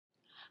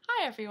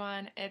Hi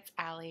everyone, it's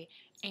Allie,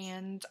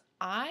 and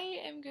I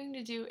am going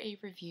to do a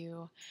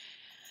review,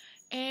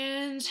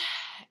 and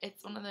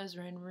it's one of those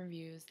random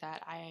reviews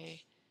that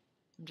I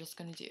am just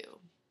going to do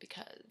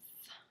because,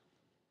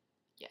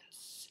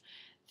 yes,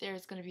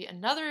 there's going to be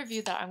another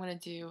review that I'm going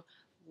to do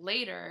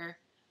later,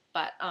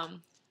 but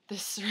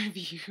this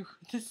video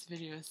is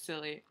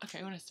silly. Okay,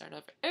 I'm going to start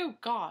over. Oh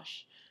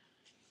gosh.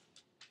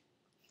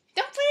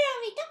 Don't put it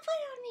on me! Don't put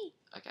it on me!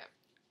 Okay.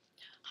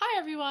 Hi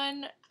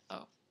everyone.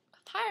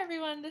 Hi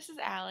everyone, this is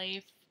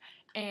Allie,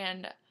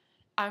 and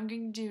I'm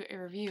going to do a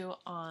review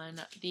on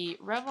the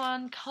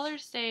Revlon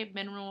ColorStay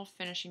Mineral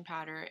Finishing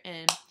Powder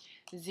in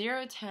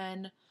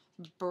 010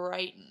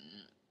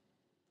 Brighten.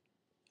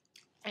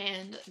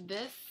 And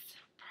this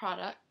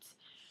product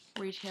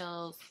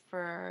retails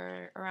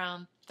for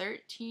around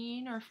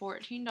 $13 or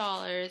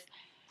 $14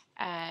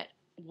 at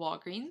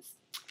Walgreens,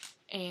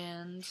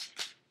 and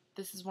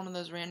this is one of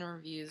those random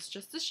reviews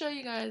just to show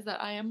you guys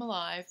that I am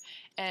alive,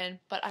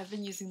 but I've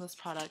been using this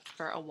product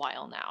for a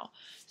while now,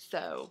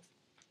 so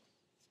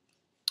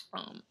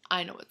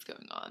I know what's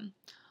going on.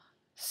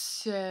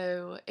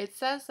 So it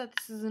says that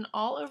this is an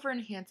all-over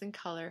enhancing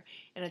color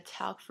in a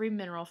talc-free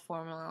mineral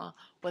formula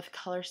with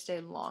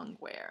ColorStay long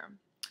wear.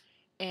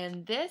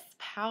 And this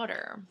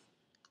powder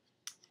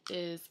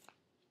is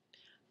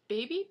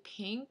baby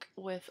pink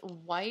with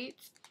white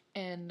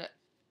and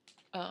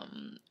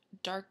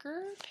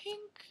darker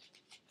pink.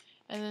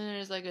 And then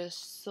there's like a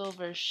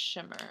silver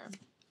shimmer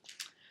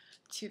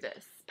to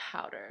this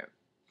powder.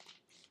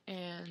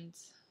 And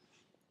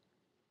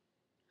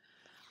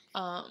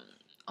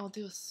I'll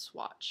do a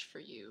swatch for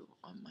you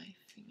on my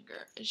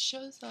finger. It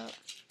shows up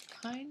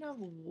kind of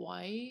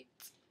white,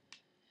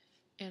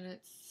 and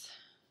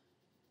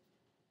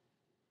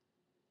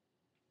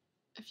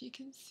if you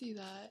can see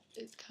that,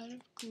 it kind of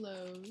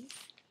glows.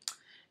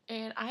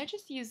 And I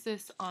just use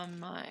this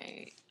on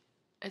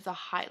as a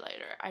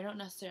highlighter. I don't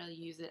necessarily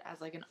use it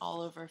as like an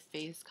all-over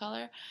face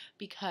color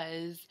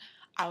because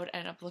I would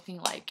end up looking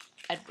like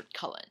Edward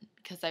Cullen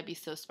because I'd be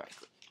so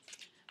sparkly.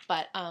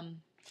 But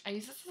I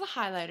use this as a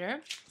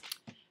highlighter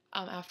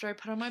after I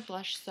put on my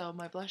blush. So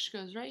my blush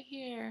goes right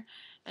here,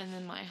 and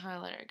then my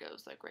highlighter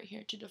goes like right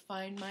here to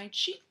define my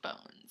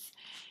cheekbones.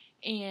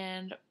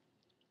 And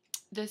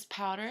this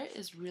powder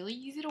is really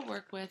easy to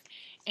work with,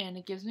 and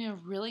it gives me a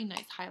really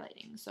nice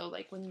highlighting. So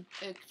like when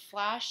the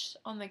flash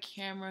on the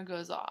camera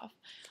goes off,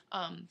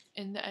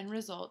 in the end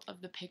result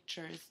of the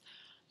pictures,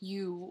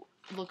 you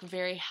look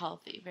very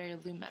healthy, very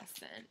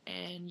luminescent,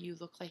 and you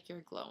look like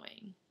you're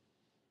glowing.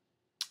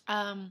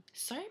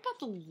 Sorry about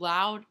the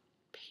loud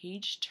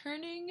page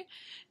turning.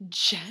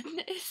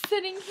 Jen is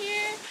sitting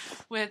here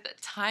with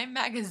Time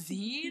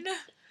magazine.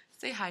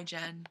 Say hi,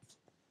 Jen.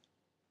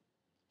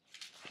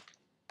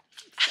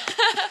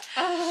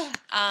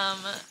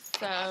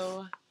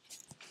 So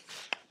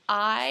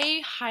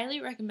I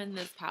highly recommend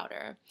this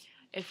powder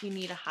if you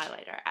need a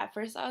highlighter. At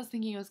first I was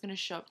thinking it was going to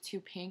show up too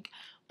pink,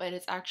 but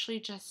it's actually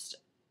just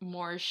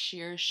more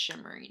sheer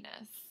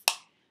shimmeriness.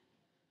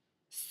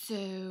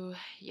 So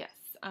yes,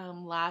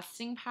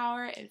 lasting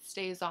power, it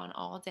stays on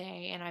all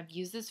day, and I've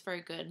used this for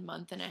a good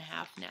month and a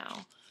half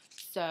now,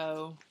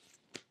 so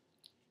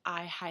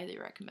I highly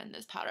recommend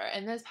this powder.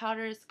 And this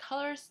powder is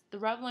the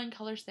Revlon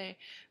ColorStay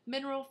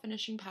Mineral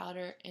Finishing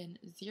Powder in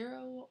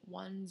 010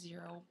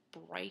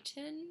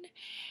 Brighten.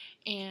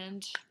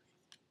 And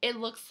it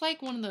looks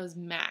like one of those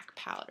MAC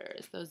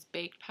powders, those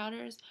baked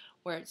powders,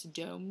 where it's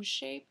dome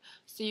shape.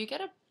 So you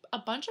get a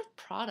bunch of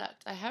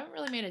product. I haven't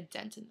really made a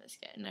dent in this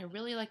yet, and I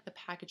really like the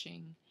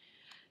packaging.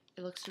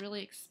 It looks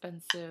really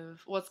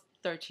expensive. Well, it's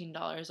 $13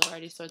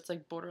 already, so it's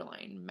like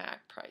borderline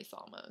MAC price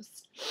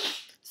almost.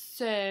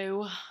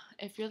 So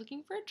if you're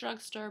looking for a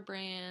drugstore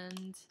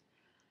brand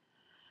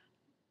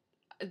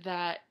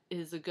that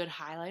is a good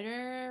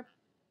highlighter,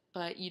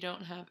 but you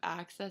don't have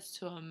access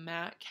to a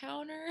MAC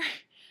counter,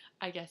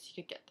 I guess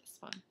you could get this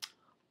one.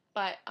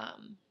 But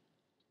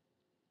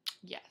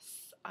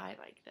yes, I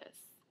like this.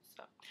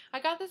 So I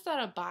got this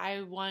at a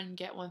buy one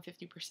get one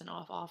 50%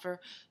 off offer.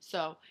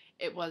 So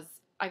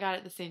I got it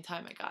at the same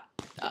time I got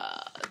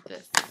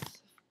this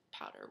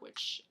powder,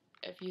 which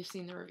if you've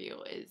seen the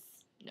review is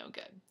no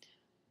good.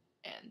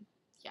 And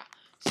yeah,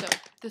 so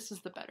this is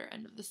the better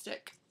end of the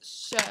stick.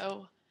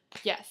 So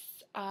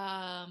yes,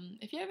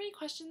 if you have any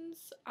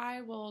questions,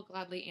 I will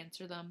gladly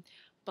answer them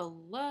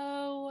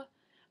below.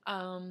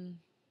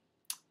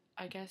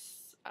 I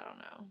guess, I don't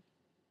know.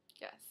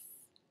 Yes.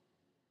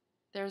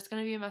 There's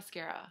going to be a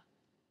mascara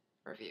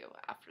review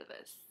after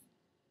this.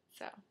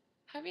 So,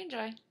 hope you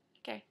enjoy.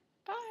 Okay,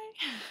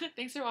 bye.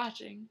 Thanks for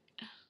watching.